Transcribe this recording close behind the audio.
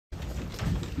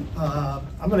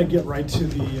I'm going to get right to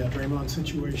the Draymond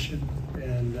situation,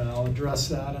 and I'll address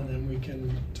that, and then we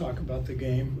can talk about the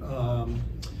game.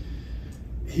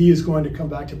 He is going to come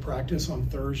back to practice on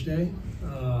Thursday.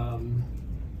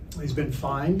 He's been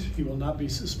fined. He will not be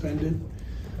suspended.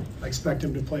 I expect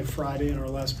him to play Friday in our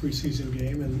last preseason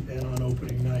game and on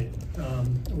opening night.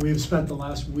 We have spent the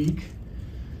last week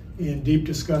in deep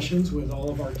discussions with all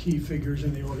of our key figures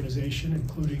in the organization,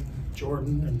 including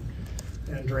Jordan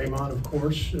and Draymond, of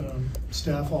course,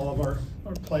 staff, all of our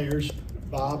players,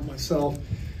 Bob, myself.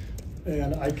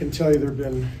 And I can tell you there have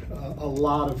been a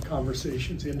lot of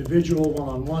conversations, individual,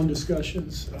 one-on-one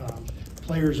discussions,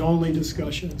 players-only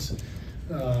discussions,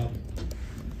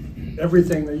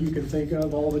 everything that you can think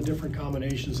of, all the different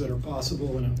combinations that are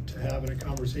possible to have in a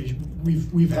conversation.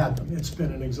 We've had them. It's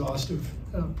been an exhaustive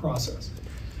process.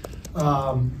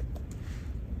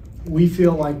 We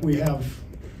feel like we have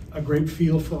a great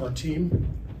feel for our team.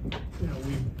 You know,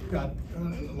 we've got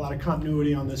a lot of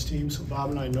continuity on this team, so Bob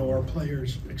and I know our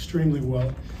players extremely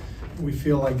well. We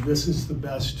feel like this is the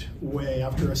best way,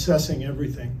 after assessing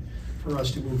everything, for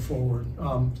us to move forward.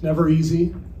 It's never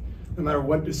easy. No matter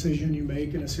what decision you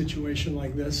make in a situation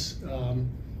like this,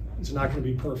 it's not going to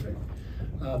be perfect.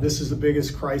 This is the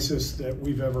biggest crisis that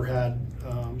we've ever had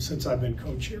since I've been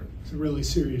coach here. It's really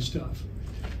serious stuff.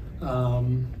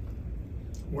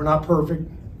 We're not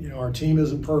perfect. You know, our team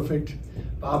isn't perfect.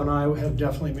 Bob and I have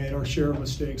definitely made our share of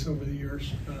mistakes over the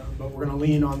years, but we're going to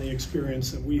lean on the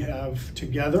experience that we have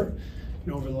together,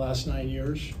 you know, over the last 9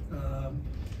 years,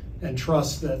 and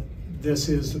trust that this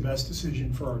is the best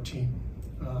decision for our team.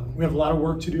 We have a lot of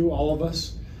work to do, all of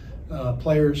us,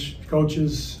 players,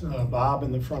 coaches, Bob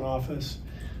in the front office,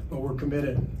 but we're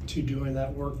committed to doing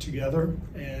that work together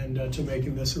and to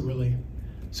making this a really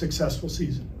successful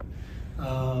season.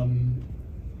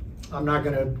 I'm not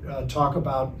going to talk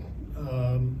about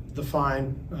the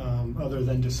fine other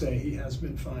than to say he has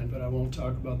been fined, but I won't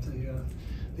talk about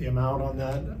the amount on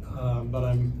that, but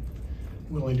I'm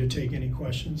willing to take any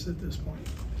questions at this point.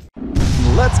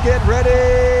 Let's get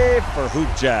ready for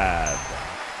HoopJab.